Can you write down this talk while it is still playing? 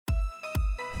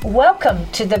Welcome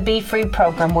to the Be Free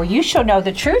program, where you shall know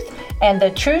the truth, and the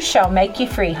truth shall make you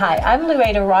free. Hi, I'm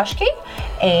Louada Roschke,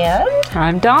 and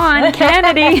I'm Dawn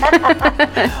Kennedy.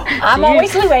 I'm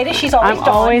always Louada. She's always Dawn.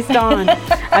 I'm always Dawn.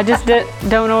 I just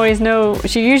don't always know.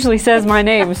 She usually says my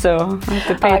name, so I have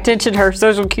to pay attention to her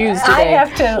social cues today.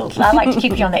 I like to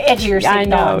keep you on the edge of your seat. I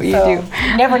know, Dawn, you so do. You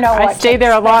never know what I stay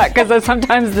there a lot because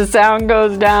sometimes the sound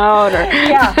goes down,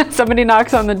 or somebody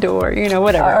knocks on the door,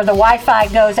 whatever. Or the Wi-Fi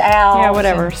goes out. Yeah,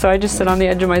 whatever. So I just sit on the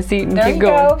edge of my seat and there keep you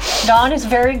going. Go. Dawn is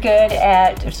very good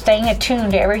at staying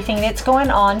attuned to everything that's going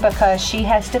on because she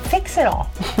has to fix it all.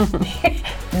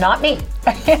 Not me.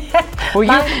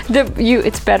 Well,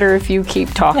 it's better if you keep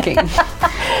talking.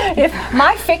 If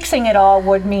my fixing it all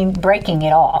would mean breaking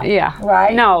it all. Yeah.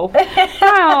 Right? No.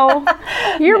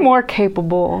 You're more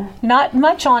capable. Not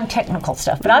much on technical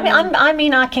stuff, but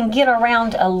I can get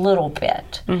around a little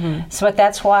bit. Mm-hmm. So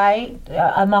that's why,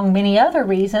 among many other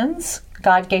reasons,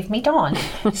 God gave me Dawn.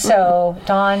 So,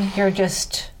 Dawn,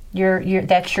 that's your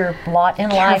lot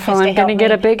in life. Careful, I'm going to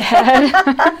get a big head.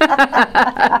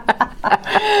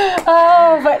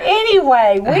 But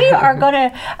anyway, we are going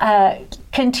to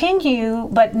continue,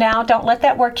 but now don't let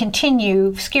that word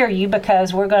continue scare you,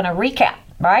 because we're going to recap,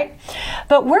 right?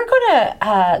 But we're going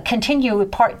to continue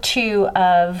with part 2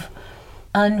 of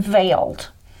Unveiled.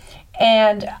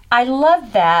 And I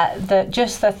love that,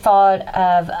 just the thought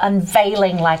of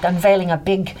unveiling, like unveiling a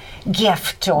big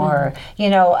gift, or,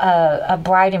 a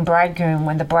bride and bridegroom,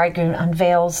 when the bridegroom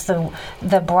unveils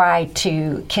the bride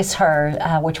to kiss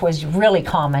her, which was really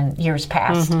common years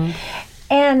past. Mm-hmm.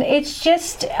 And it's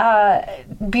just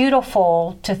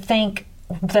beautiful to think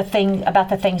about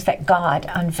the things that God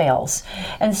unveils.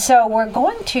 And so we're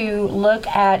going to look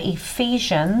at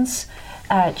Ephesians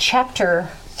chapter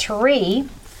 3.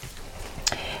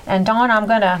 And Dawn, I'm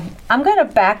gonna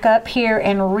back up here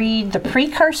and read the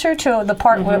precursor to the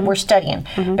part we're studying,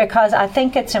 because I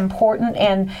think it's important.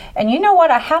 And you know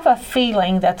what? I have a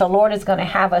feeling that the Lord is going to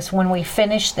have us, when we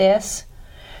finish this,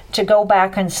 to go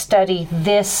back and study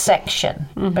this section,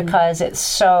 because it's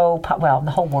so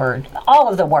the whole word, all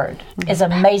of the word is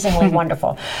amazingly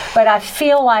wonderful. But I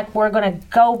feel like we're going to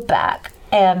go back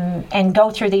and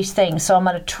go through these things. So I'm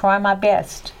going to try my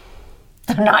best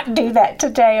not do that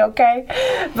today, okay?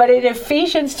 But in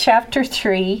Ephesians chapter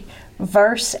 3,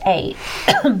 verse 8,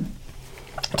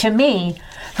 to me,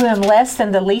 who am less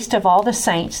than the least of all the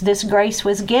saints, this grace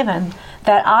was given,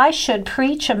 that I should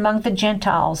preach among the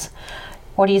Gentiles.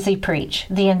 What does he preach?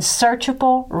 The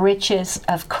unsearchable riches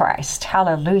of Christ.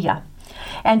 Hallelujah.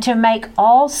 And to make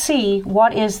all see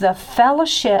what is the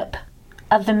fellowship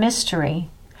of the mystery,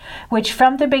 which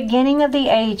from the beginning of the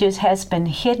ages has been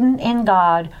hidden in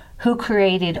God, who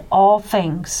created all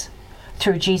things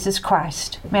through Jesus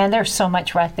Christ. Man, there's so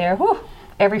much right there. Whew,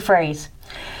 every phrase.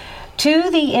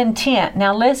 To the intent,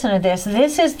 now listen to this.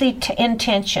 This is the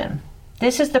intention.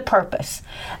 This is the purpose.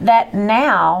 That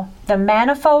now the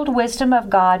manifold wisdom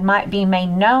of God might be made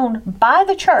known by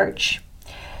the church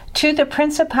to the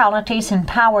principalities and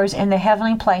powers in the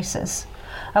heavenly places,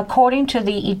 according to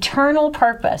the eternal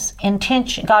purpose,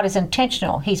 intention. God is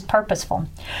intentional, He's purposeful,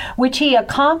 which He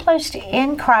accomplished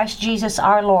in Christ Jesus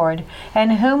our Lord, in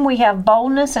whom we have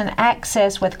boldness and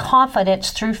access with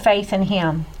confidence through faith in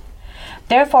Him.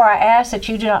 Therefore I ask that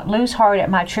you do not lose heart at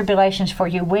my tribulations for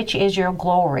you, which is your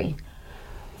glory.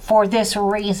 For this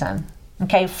reason,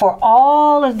 okay, for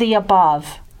all of the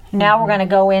above, now we're going to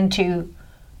go into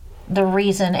the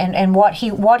reason and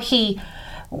the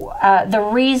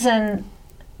reason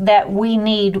that we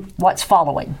need what's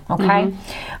following, okay?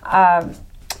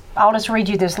 I'll just read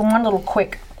you this one little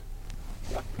quick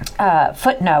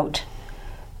footnote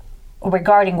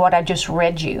regarding what I just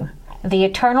read you. The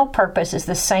eternal purpose is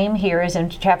the same here as in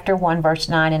chapter 1, verse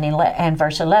 9 and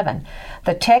verse 11.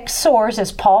 The text soars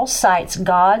as Paul cites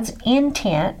God's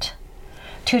intent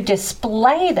to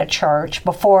display the church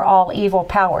before all evil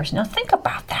powers. Now think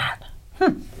about that.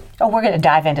 Oh, we're going to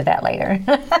dive into that later.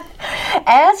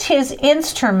 As His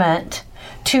instrument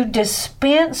to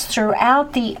dispense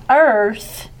throughout the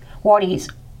earth what He's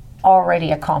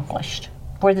already accomplished.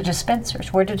 We're the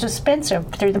dispensers. We're the dispenser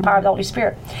through the power of the Holy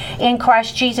Spirit. In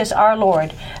Christ Jesus our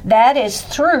Lord. That is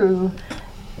through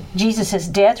Jesus'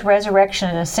 death, resurrection,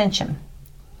 and ascension.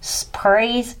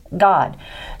 Praise God.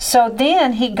 So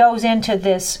then he goes into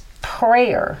this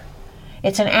prayer.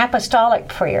 It's an apostolic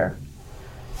prayer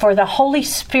for the Holy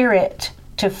Spirit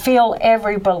to fill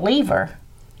every believer,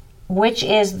 which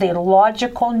is the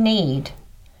logical need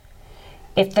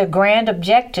if the grand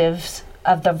objectives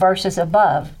of the verses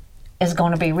above is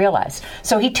going to be realized.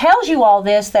 So he tells you all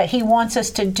this that he wants us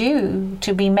to do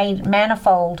to be made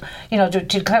manifold, to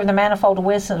declare the manifold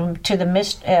wisdom to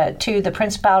the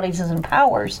principalities and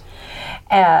powers,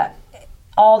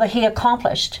 all that he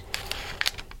accomplished.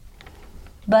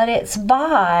 But it's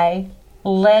by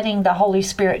letting the Holy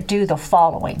Spirit do the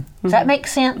following. Does that make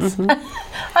sense?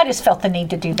 I just felt the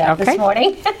need to do that this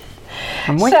morning.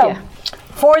 I'm with you.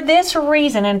 For this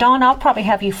reason, and Dawn, I'll probably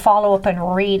have you follow up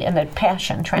and read in the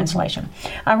Passion Translation.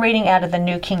 I'm reading out of the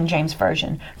New King James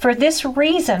Version. For this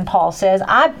reason, Paul says,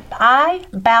 I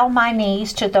bow my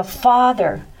knees to the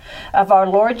Father of our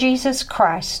Lord Jesus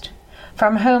Christ,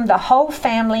 from whom the whole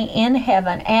family in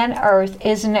heaven and earth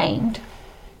is named,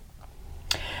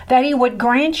 that he would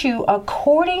grant you,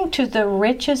 according to the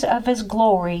riches of his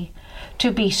glory, to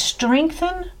be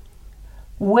strengthened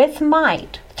with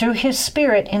might through his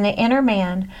Spirit in the inner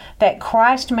man, that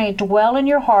Christ may dwell in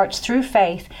your hearts through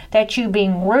faith, that you,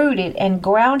 being rooted and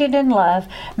grounded in love,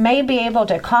 may be able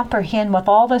to comprehend with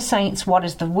all the saints what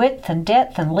is the width and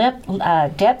depth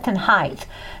and height,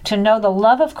 to know the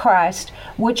love of Christ,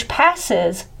 which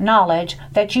passes knowledge,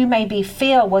 that you may be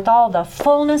filled with all the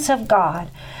fullness of God.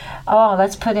 Oh,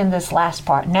 let's put in this last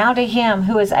part. Now to him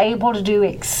who is able to do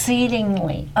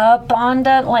exceedingly,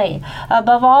 abundantly,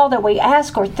 above all that we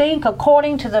ask or think,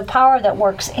 according to the power that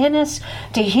works in us,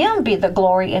 to him be the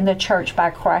glory in the church by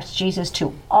Christ Jesus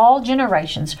to all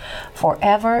generations,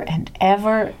 forever and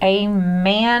ever.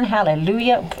 Amen.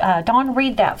 Hallelujah. Dawn,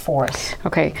 read that for us.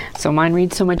 Okay, so mine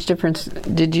reads so much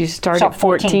different. Did you start at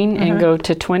 14 and go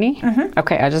to 20?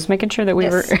 Okay, I was just making sure that we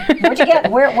were... Where'd you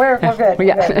get? We're good.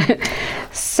 We're good.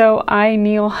 So I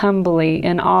kneel humbly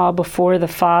in awe before the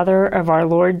Father of our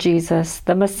Lord Jesus,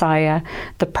 the Messiah,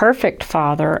 the perfect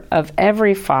Father of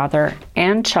every father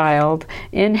and child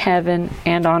in heaven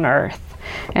and on earth.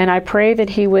 And I pray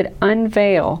that he would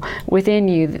unveil within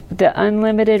you the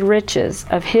unlimited riches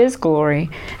of his glory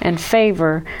and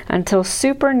favor until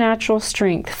supernatural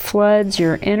strength floods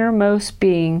your innermost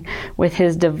being with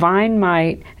his divine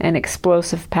might and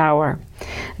explosive power.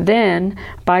 Then,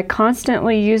 by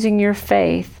constantly using your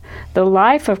faith, the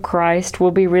life of Christ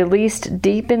will be released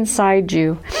deep inside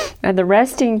you, and the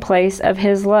resting place of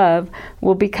his love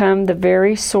will become the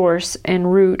very source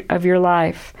and root of your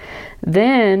life.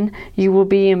 Then you will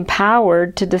be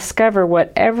empowered to discover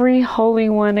what every Holy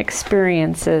One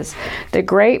experiences, the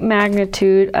great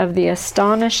magnitude of the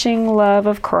astonishing love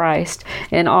of Christ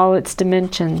in all its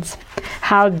dimensions.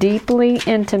 How deeply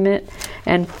intimate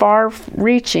and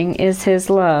far-reaching is his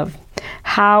love.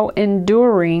 How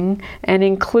enduring and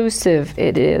inclusive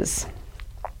it is.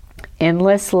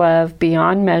 Endless love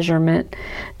beyond measurement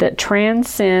that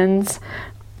transcends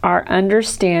our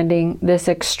understanding. This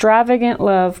extravagant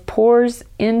love pours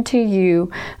into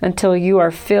you until you are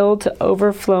filled to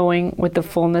overflowing with the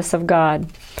fullness of God.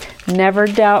 Never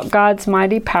doubt God's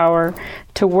mighty power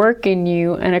to work in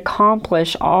you and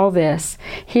accomplish all this.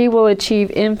 He will achieve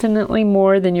infinitely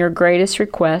more than your greatest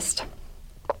request,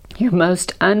 your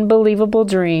most unbelievable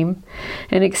dream,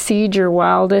 and exceed your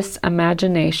wildest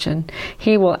imagination.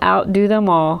 He will outdo them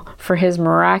all, for his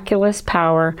miraculous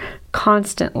power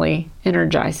constantly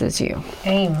energizes you.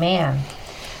 Amen.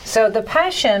 So the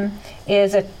Passion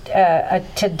is a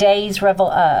today's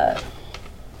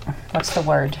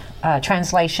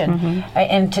translation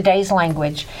in today's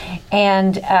language.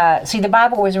 And see, the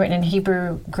Bible was written in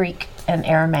Hebrew, Greek, and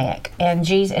Aramaic. And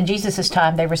in Jesus'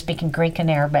 time, they were speaking Greek and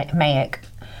Aramaic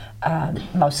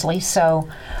mostly. So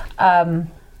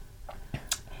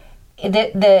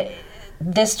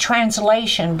this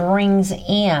translation brings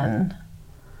in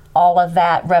all of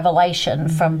that revelation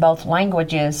from both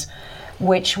languages,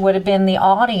 which would have been the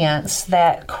audience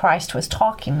that Christ was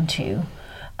talking to,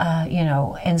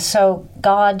 And so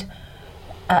God,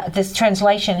 this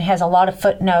translation has a lot of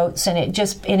footnotes,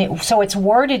 so it's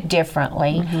worded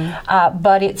differently,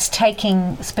 but it's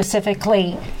taking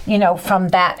specifically, from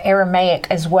that Aramaic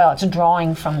as well. It's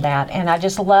drawing from that, and I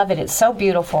just love it. It's so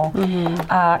beautiful.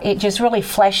 It just really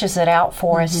fleshes it out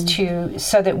for us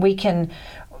so that we can.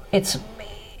 It's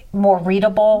more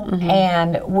readable,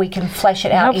 and we can flesh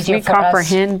it out easier for us.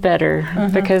 Helps me comprehend better,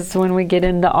 because when we get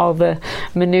into all the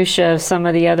minutia of some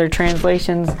of the other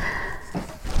translations,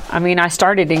 I mean, I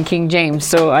started in King James,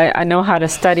 so I know how to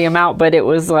study them out, but it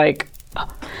was like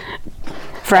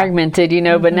fragmented,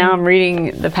 but now I'm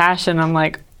reading the Passion, I'm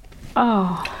like,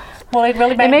 oh. Well, it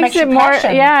really makes it more,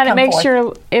 and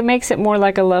it makes it more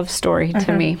like a love story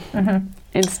to me,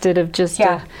 instead of just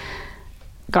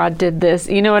God did this.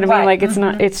 You know what I mean? Like, it's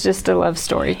not, it's just a love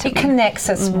story to me. It connects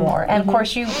us more. And of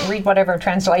course, you read whatever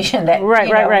translation that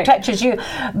right. touches you.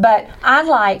 But I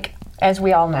like, as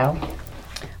we all know,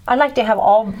 I like to have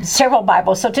several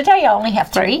Bibles. So today I only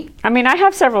have 3. Right. I mean, I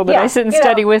have several that I sit and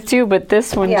study with too, but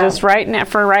this one just right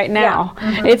now,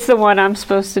 it's the one I'm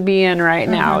supposed to be in right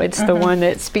now. It's the one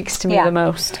that speaks to me the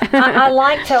most. I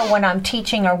like to, when I'm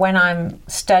teaching or when I'm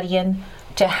studying,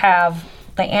 to have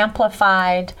the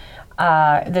Amplified,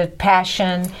 the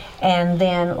Passion, and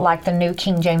then like the New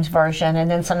King James Version. And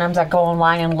then sometimes I go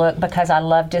online and look, because I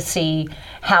love to see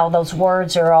how those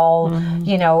words are all,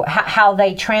 you know, how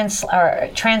they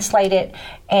translate it,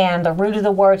 and the root of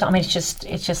the words. I mean, it's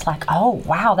just like, oh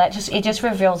wow, it just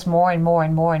reveals more and more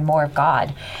and more and more of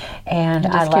God. And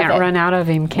I love it. You can't run out of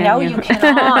Him, can you? No, you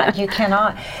cannot. You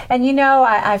cannot. And you know,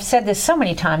 I've said this so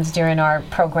many times during our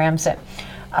programs that,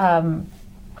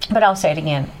 but I'll say it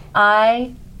again.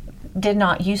 I did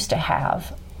not used to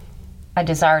have a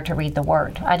desire to read the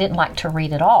Word. I didn't like to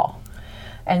read at all.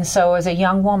 And so as a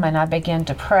young woman, I began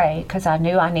to pray, because I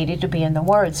knew I needed to be in the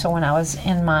Word. So when I was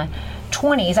in my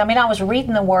 20s, I mean, I was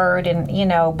reading the Word, and you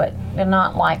know, but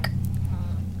not like,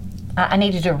 I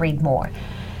needed to read more.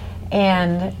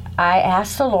 And I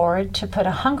asked the Lord to put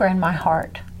a hunger in my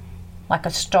heart, like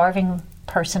a starving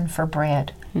person for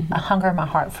bread, a hunger in my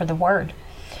heart for the Word.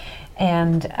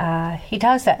 And He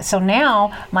does that. So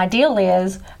now my deal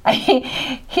is,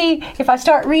 if I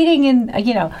start reading in,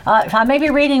 if I may be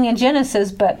reading in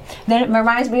Genesis, but then it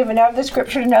reminds me of another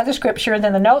scripture,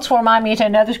 then the notes will remind me to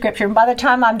another scripture. And by the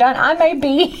time I'm done, I may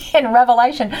be in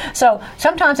Revelation. So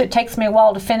sometimes it takes me a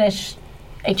while to finish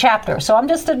a chapter. So I'm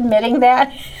just admitting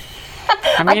that.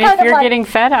 I mean, if you're getting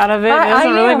fed out of it, it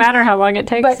doesn't really matter how long it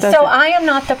takes. But so I am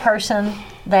not the person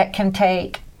that can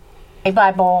take a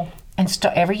Bible and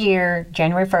every year,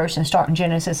 January 1st, and start in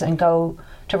Genesis and go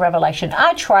to Revelation.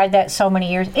 I tried that so many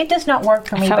years. It does not work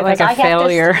for me. I felt because like a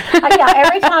failure.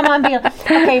 Every time I'm being,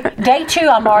 okay, day 2,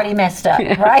 I'm already messed up,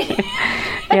 right?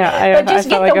 Yeah, I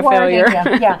felt like a failure.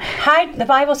 The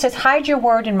Bible says, hide your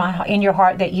word in your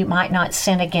heart, that you might not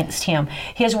sin against Him.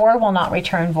 His word will not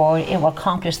return void. It will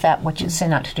accomplish that which it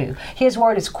sent out to do. His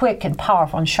word is quick and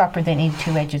powerful and sharper than any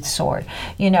two-edged sword.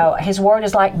 You know, His word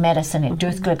is like medicine. It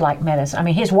doeth good like medicine. I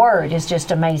mean, His word is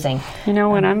just amazing. You know,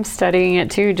 when I'm studying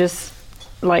it too, just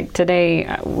like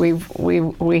today,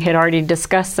 we had already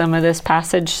discussed some of this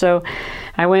passage, so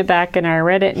I went back and I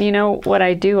read it. And you know what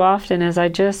I do often is I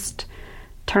just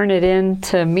turn it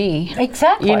into me.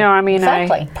 Exactly. You know, I mean,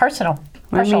 personal.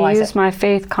 Let me use my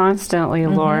faith constantly,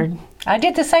 Lord. I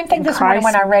did the same thing this morning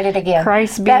when I read it again.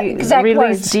 Christ be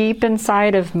released deep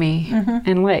inside of me,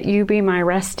 and let You be my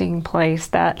resting place,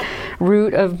 the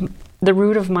root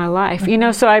of my life. You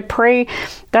know, so I pray.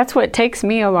 That's what takes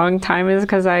me a long time, is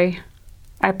because I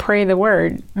pray the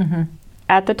Word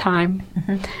at the time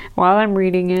while I'm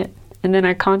reading it, and then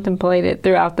I contemplate it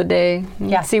throughout the day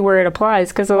and see where it applies.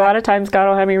 Because a lot of times God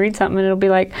will have me read something and it'll be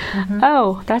like,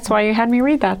 oh, that's why you had me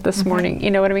read that this morning.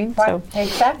 You know what I mean? Right. So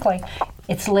exactly.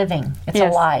 It's living. It's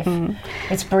alive.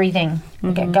 It's breathing.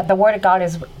 The Word of God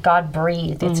is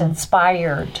God-breathed. It's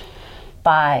inspired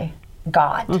by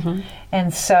God.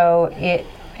 And so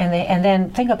and then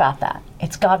think about that.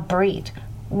 It's God-breathed.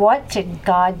 What did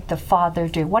God the Father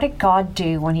do? What did God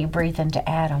do when He breathed into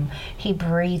Adam? He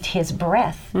breathed His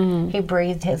breath. He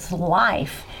breathed His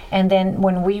life. And then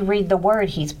when we read the Word,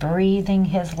 He's breathing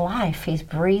His life. He's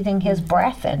breathing His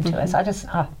breath into us.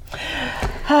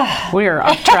 We are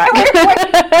off track.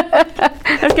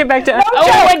 Let's get back to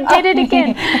I did it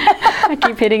again. I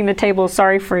keep hitting the table.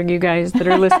 Sorry for you guys that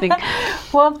are listening.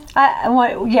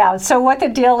 So what the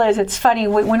deal is, it's funny.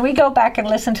 When we go back and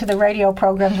listen to the radio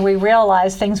programs, we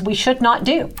realize things we should not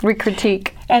do. We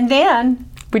critique. And then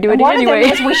we do it one anyway. Of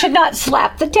them is we should not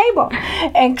slap the table.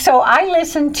 And so I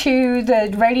listen to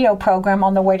the radio program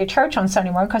on the way to church on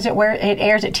Sunday morning, because it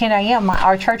airs at 10 a.m.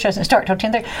 Our church doesn't start till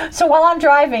 10:30. So while I'm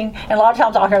driving, and a lot of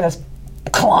times I'll hear this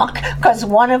clunk, because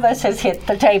one of us has hit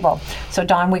the table. So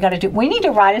Dawn, we need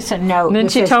to write us a note. And then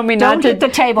she told me not to hit the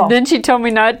table. Then she told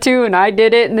me not to, and I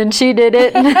did it, and then she did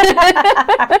it.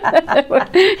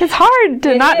 It's hard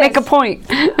to not make a point.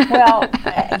 Well,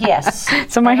 yes.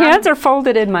 So my hands are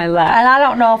folded in my lap. And I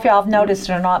don't know if y'all have noticed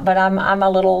it or not, but I'm a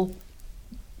little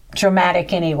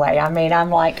dramatic anyway. I mean, I'm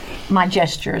like my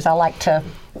gestures. I like to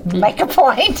make a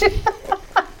point.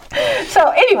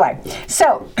 So anyway,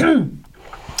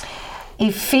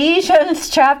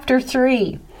 Ephesians chapter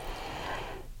 3,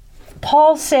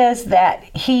 Paul says that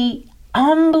he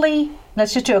humbly,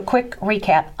 let's just do a quick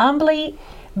recap, humbly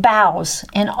bows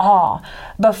in awe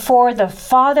before the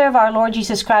Father of our Lord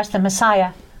Jesus Christ, the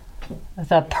Messiah,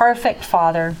 the perfect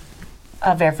Father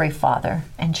of every father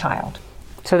and child.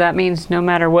 So that means no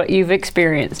matter what you've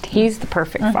experienced, He's the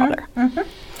perfect Father.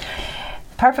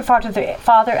 Perfect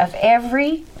Father of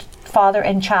every Father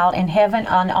and child in heaven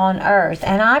and on earth.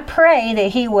 And I pray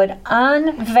that he would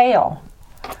unveil,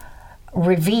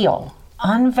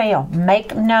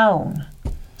 make known.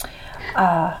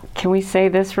 Can we say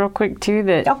this real quick too?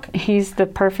 That he's the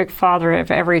perfect father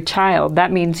of every child.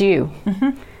 That means you.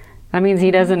 That means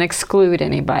he doesn't exclude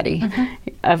anybody.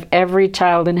 Of every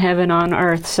child in heaven, on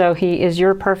earth. So he is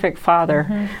your perfect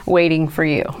father waiting for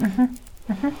you.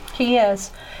 He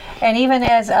is. And even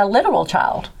as a literal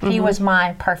child, he was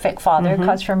my perfect father,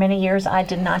 because for many years I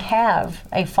did not have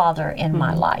a father in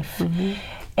my life.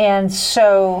 And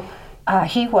so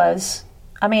he was,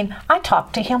 I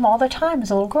talked to him all the time as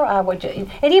a little girl.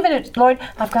 And even, Lord,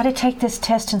 I've got to take this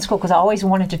test in school because I always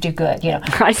wanted to do good.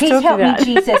 Please help me,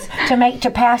 Jesus,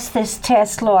 to pass this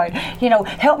test, Lord.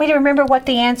 Help me to remember what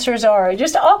the answers are.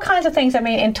 Just all kinds of things.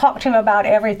 And talk to him about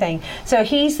everything. So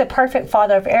he's the perfect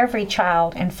father of every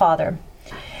child and father.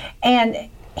 And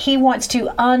he wants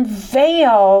to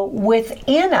unveil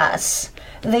within us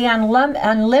the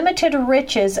unlimited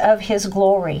riches of his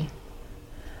glory.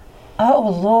 Oh,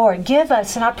 Lord, give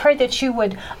us, and I pray that you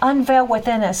would unveil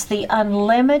within us the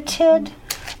unlimited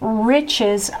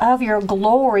riches of your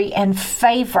glory and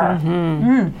favor.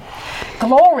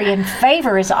 Glory and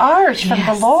favor is ours from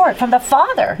the Lord, from the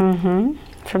Father.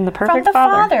 From the perfect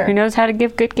Father who knows how to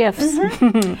give good gifts.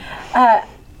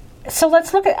 So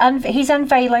let's look at, he's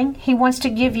unveiling. He wants to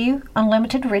give you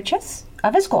unlimited riches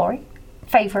of his glory,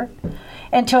 favor,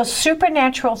 until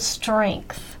supernatural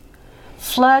strength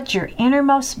floods your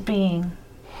innermost being.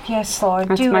 Yes, Lord.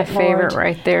 That's do my it, favorite Lord.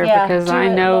 right there, because I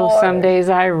know some days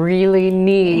I really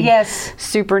need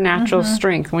supernatural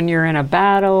strength. When you're in a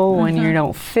battle, when you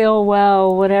don't feel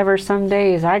well, whatever, some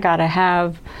days I got to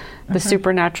have the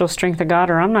supernatural strength of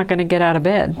God, or I'm not going to get out of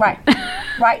bed.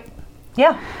 Right.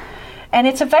 Yeah. And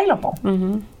it's available.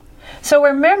 So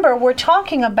remember, we're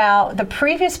talking about, the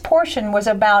previous portion was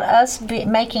about us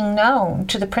making known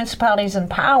to the principalities and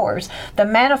powers the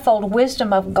manifold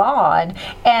wisdom of God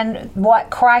and what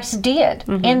Christ did,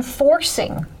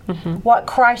 enforcing what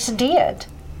Christ did.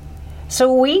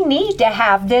 So we need to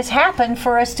have this happen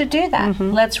for us to do that.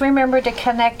 Let's remember to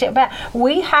connect it back.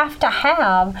 We have to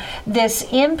have this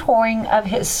inpouring of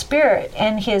his Spirit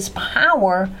and his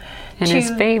power and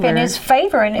his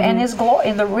favor and his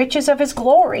glory, the riches of his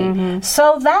glory,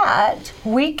 so that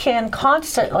we can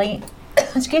constantly,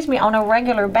 on a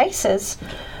regular basis,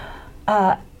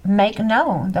 make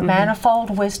known the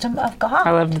manifold wisdom of God.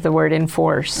 I loved the word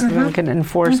enforce. We can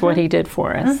enforce what he did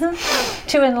for us.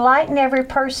 To enlighten every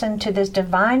person to this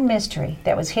divine mystery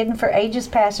that was hidden for ages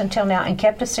past until now and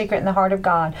kept a secret in the heart of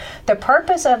God. The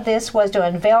purpose of this was to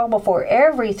unveil before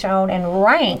every throne and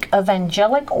rank of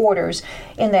angelic orders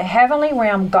in the heavenly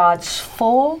realm God's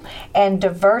full and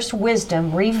diverse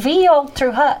wisdom revealed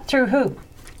through who?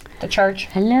 The church.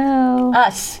 Hello.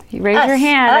 Us. Raise your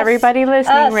hand. Everybody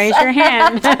listening, raise your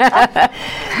hand.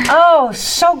 Oh,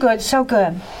 so good, so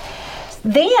good.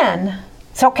 Then,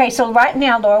 so right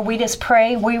now, Lord, we just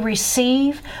pray, we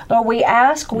receive, Lord, we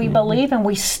ask, we believe, and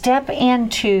we step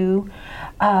into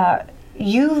allowing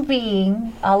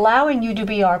you to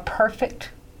be our perfect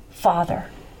Father.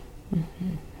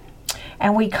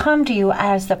 And we come to you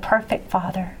as the perfect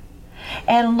Father.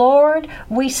 And Lord,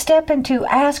 we step into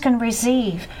ask and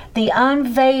receive the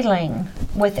unveiling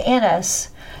within us,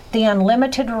 the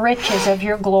unlimited riches of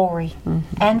your glory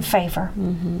and favor.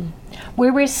 We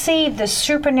receive the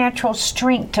supernatural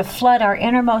strength to flood our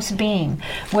innermost being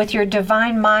with your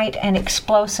divine might and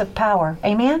explosive power.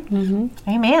 Amen?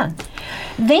 Amen.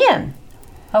 Then,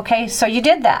 so you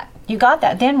did that. You got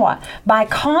that. Then what? By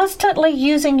constantly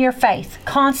using your faith.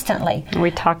 Constantly.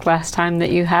 We talked last time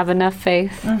that you have enough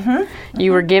faith.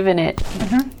 You were given it.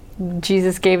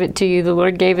 Jesus gave it to you. The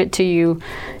Lord gave it to you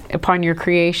upon your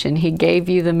creation. He gave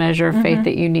you the measure of faith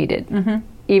that you needed.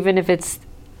 Even if it's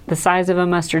the size of a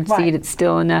mustard seed, it's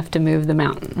still enough to move the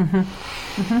mountain.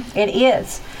 It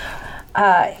is.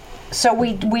 So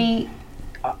we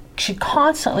should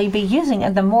constantly be using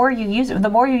it. The more you use it, the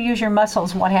more you use your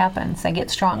muscles, what happens? They get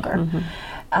stronger.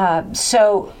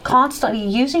 So constantly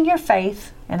using your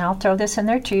faith, and I'll throw this in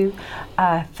there too,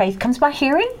 faith comes by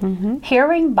hearing,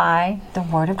 hearing by the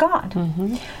Word of God.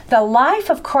 The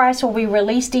life of Christ will be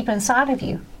released deep inside of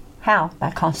you. How? By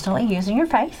constantly using your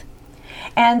faith.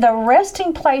 And the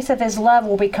resting place of his love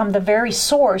will become the very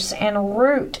source and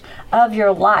root of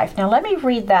your life. Now let me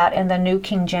read that in the New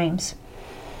King James.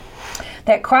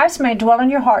 That Christ may dwell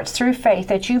in your hearts through faith,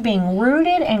 that you, being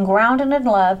rooted and grounded in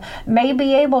love, may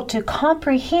be able to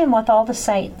comprehend with all the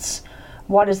saints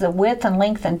what is the width and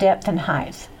length and depth and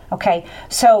height. Okay,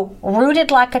 so rooted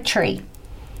like a tree.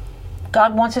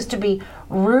 God wants us to be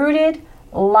rooted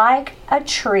like a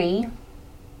tree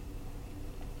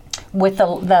with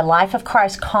the life of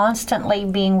Christ constantly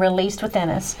being released within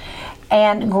us,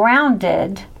 and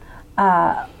grounded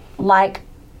like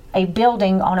a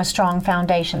building on a strong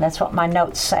foundation. That's what my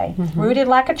notes say. Rooted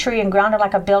like a tree and grounded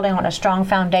like a building on a strong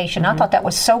foundation. I thought that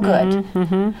was so good.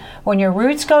 When your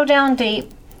roots go down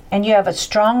deep and you have a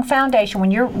strong foundation,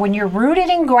 when you're rooted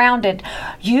and grounded,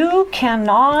 you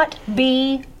cannot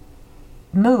be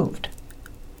moved.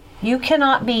 You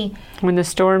cannot be... When the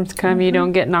storms come, you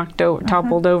don't get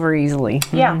toppled over easily.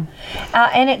 Yeah.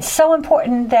 And it's so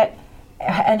important that,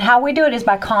 and how we do it is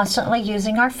by constantly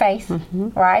using our faith,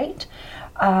 right?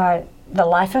 The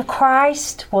life of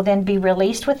Christ will then be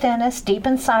released within us, deep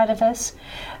inside of us.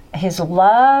 His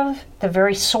love, the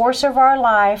very source of our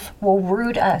life, will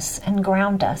root us and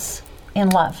ground us in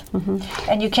love.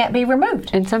 And you can't be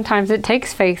removed. And sometimes it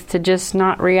takes faith to just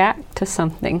not react to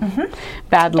something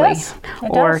badly. It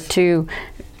or does. to,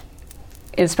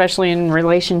 especially in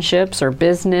relationships or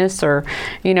business or,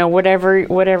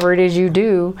 whatever it is you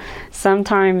do,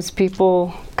 sometimes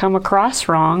people come across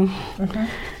wrong.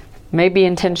 Maybe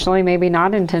intentionally, maybe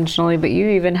not intentionally, but you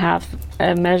even have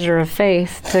a measure of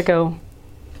faith to go,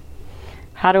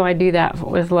 how do I do that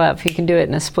with love? You can do it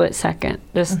in a split second.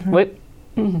 Just whip.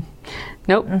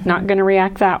 Nope, not going to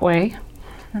react that way.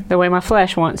 The way my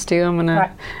flesh wants to. I'm going to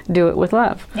do it with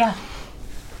love. Yeah.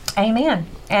 Amen.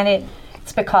 And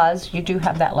it's because you do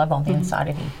have that love on the inside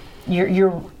of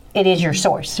you. It is your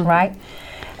source, right?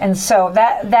 And so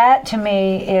that to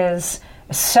me is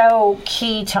so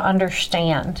key to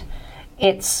understand.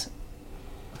 It's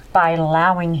by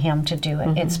allowing Him to do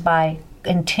it. It's by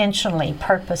intentionally,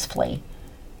 purposefully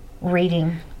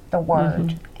reading the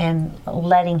Word and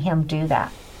letting Him do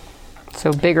that.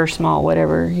 So big or small,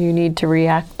 whatever you need to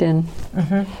react in,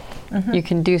 you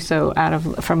can do so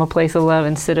from a place of love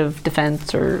instead of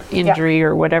defense or injury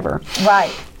or whatever.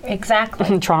 Right,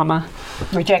 exactly. Trauma.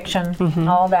 Rejection,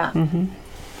 all that.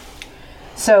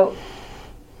 So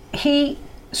He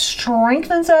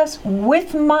strengthens us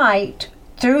with might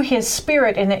through His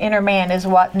Spirit in the inner man, is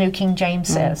what New King James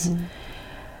says.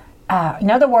 In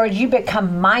other words, you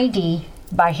become mighty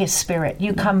by His Spirit.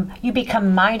 You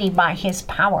become mighty by His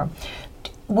power,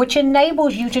 which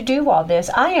enables you to do all this.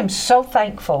 I am so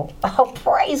thankful. Oh,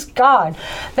 praise God,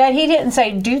 that He didn't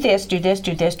say, do this, do this,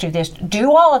 do this, do this,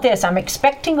 do all of this. I'm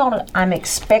expecting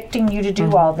you to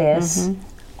do all this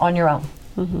on your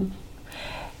own.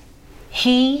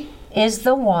 He is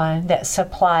the one that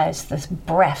supplies the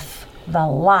breath, the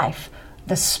life,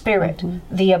 the spirit,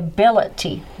 the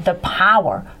ability, the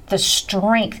power, the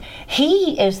strength.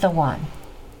 He is the one.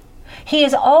 He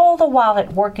is all the while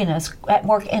at work in us,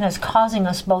 causing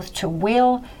us both to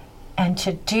will and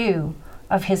to do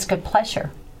of His good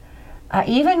pleasure.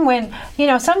 Even when,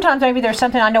 sometimes maybe there's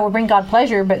something I know will bring God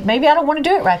pleasure, but maybe I don't want to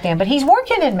do it right then, but He's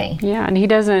working in me. Yeah, and He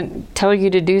doesn't tell you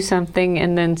to do something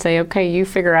and then say, okay, you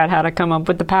figure out how to come up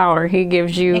with the power. He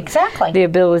gives you the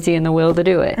ability and the will to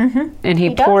do it. And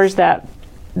He pours that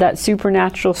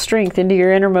supernatural strength into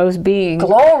your innermost being.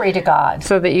 Glory to God.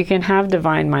 So that you can have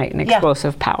divine might and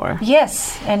explosive power.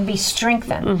 Yes, and be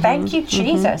strengthened. Thank you,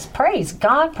 Jesus. Praise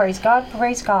God, praise God,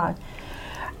 praise God.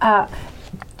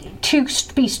 To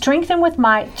be strengthened with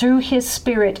might through His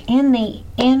Spirit in the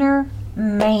inner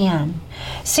man.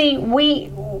 See,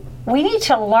 we need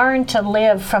to learn to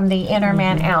live from the inner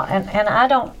man out. And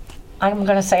I'm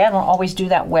going to say I don't always do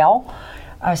that well.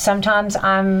 Sometimes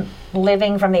I'm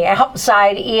living from the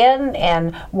outside in,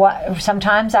 and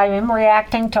sometimes I am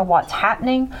reacting to what's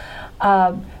happening.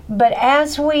 But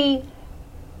as we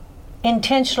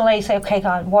intentionally say, okay,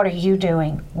 God, what are you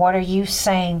doing? What are you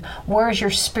saying? Where's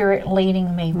your Spirit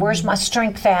leading me? Where's my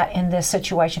strength at in this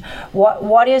situation?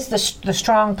 What is the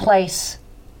strong place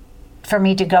for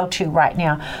me to go to right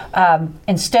now?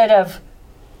 Instead of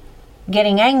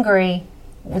getting angry,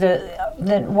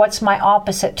 what's my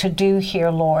opposite to do here,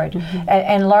 Lord?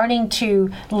 And learning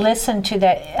to listen to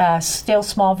that still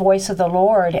small voice of the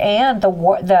Lord and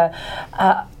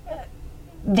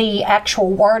the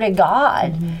actual Word of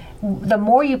God. The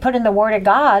more you put in the Word of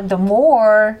God, the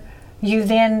more you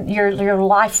then your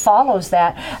life follows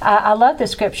that. I love the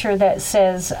scripture that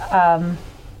says,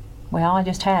 I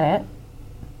just had it.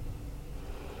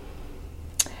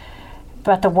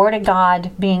 But the Word of God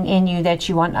being in you, that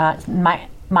you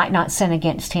might not sin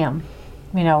against Him.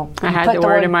 I hide the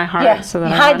word in my heart so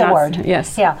that I hide the not, word.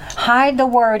 Yes. Yeah. Hide the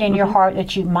word in your heart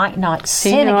that you might not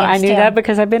sin against Him. I knew that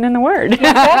because I've been in the Word.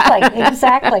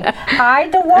 Exactly.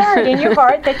 Hide the word in your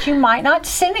heart that you might not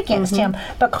sin against Him,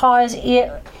 because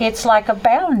it's like a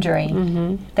boundary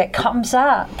that comes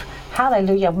up.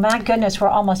 Hallelujah. My goodness, we're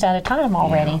almost out of time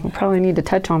already. We probably need to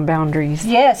touch on boundaries.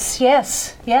 Yes.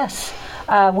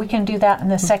 we can do that in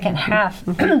the second half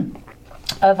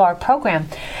of our program.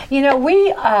 You know,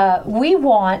 we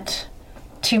want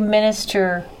to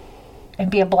minister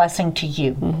and be a blessing to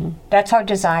you. That's our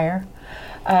desire,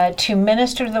 to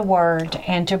minister the word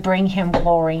and to bring him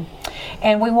glory.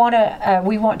 And we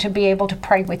want to be able to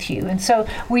pray with you. And so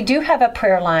we do have a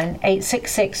prayer line,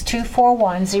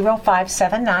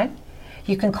 866-241-0579.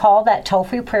 You can call that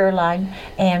toll-free prayer line,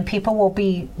 and people will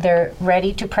be there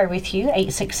ready to pray with you,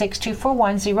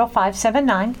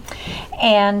 866-241-0579.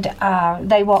 And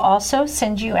they will also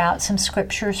send you out some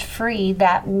scriptures free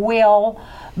that will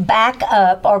back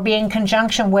up or be in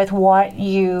conjunction with what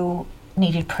you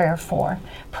needed prayer for.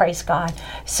 Praise God.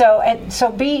 So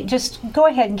just go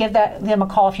ahead and give them a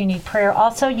call if you need prayer.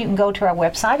 Also, you can go to our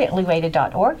website at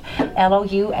luada.org,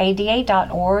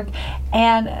 LOUADA.org,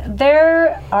 and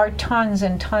there are tons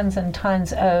and tons and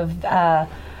tons of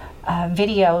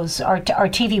videos, our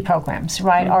TV programs,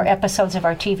 right? Our episodes of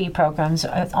our TV programs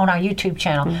on our YouTube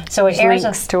channel. So it airs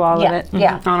links to all of it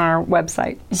on our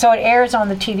website. So it airs on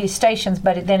the TV stations,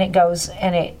 but then it goes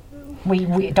and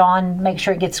Dawn makes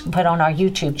sure it gets put on our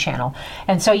YouTube channel.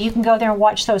 And so you can go there and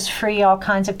watch those free, all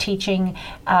kinds of teaching,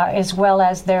 as well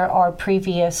as there are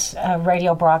previous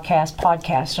radio broadcasts,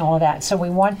 podcasts, and all of that. So we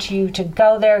want you to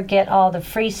go there, get all the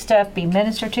free stuff, be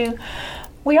ministered to.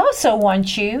 We also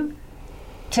want you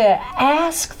to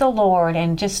ask the Lord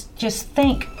and just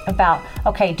think about,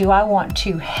 okay, do I want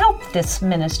to help this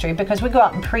ministry? Because we go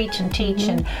out and preach and teach,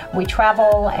 and we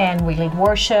travel and we lead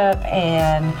worship,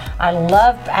 and I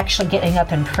love actually getting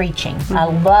up and preaching. I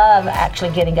love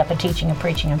actually getting up and teaching and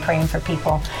preaching and praying for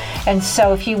people. And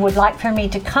so if you would like for me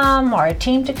to come or a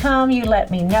team to come, you let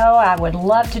me know. I would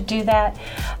love to do that.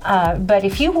 But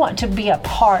if you want to be a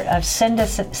part of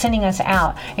sending us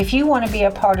out, if you want to be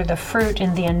a part of the fruit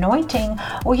and the anointing,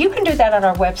 well, you can do that on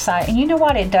our website. And you know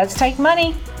what? It does take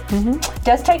money. It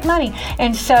does take money.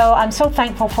 And so I'm so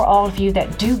thankful for all of you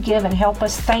that do give and help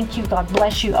us. Thank you. God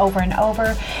bless you over and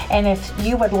over. And if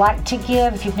you would like to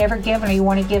give, if you've never given or you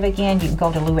want to give again, you can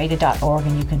go to luada.org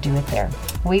and you can do it there.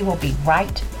 We will be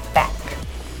right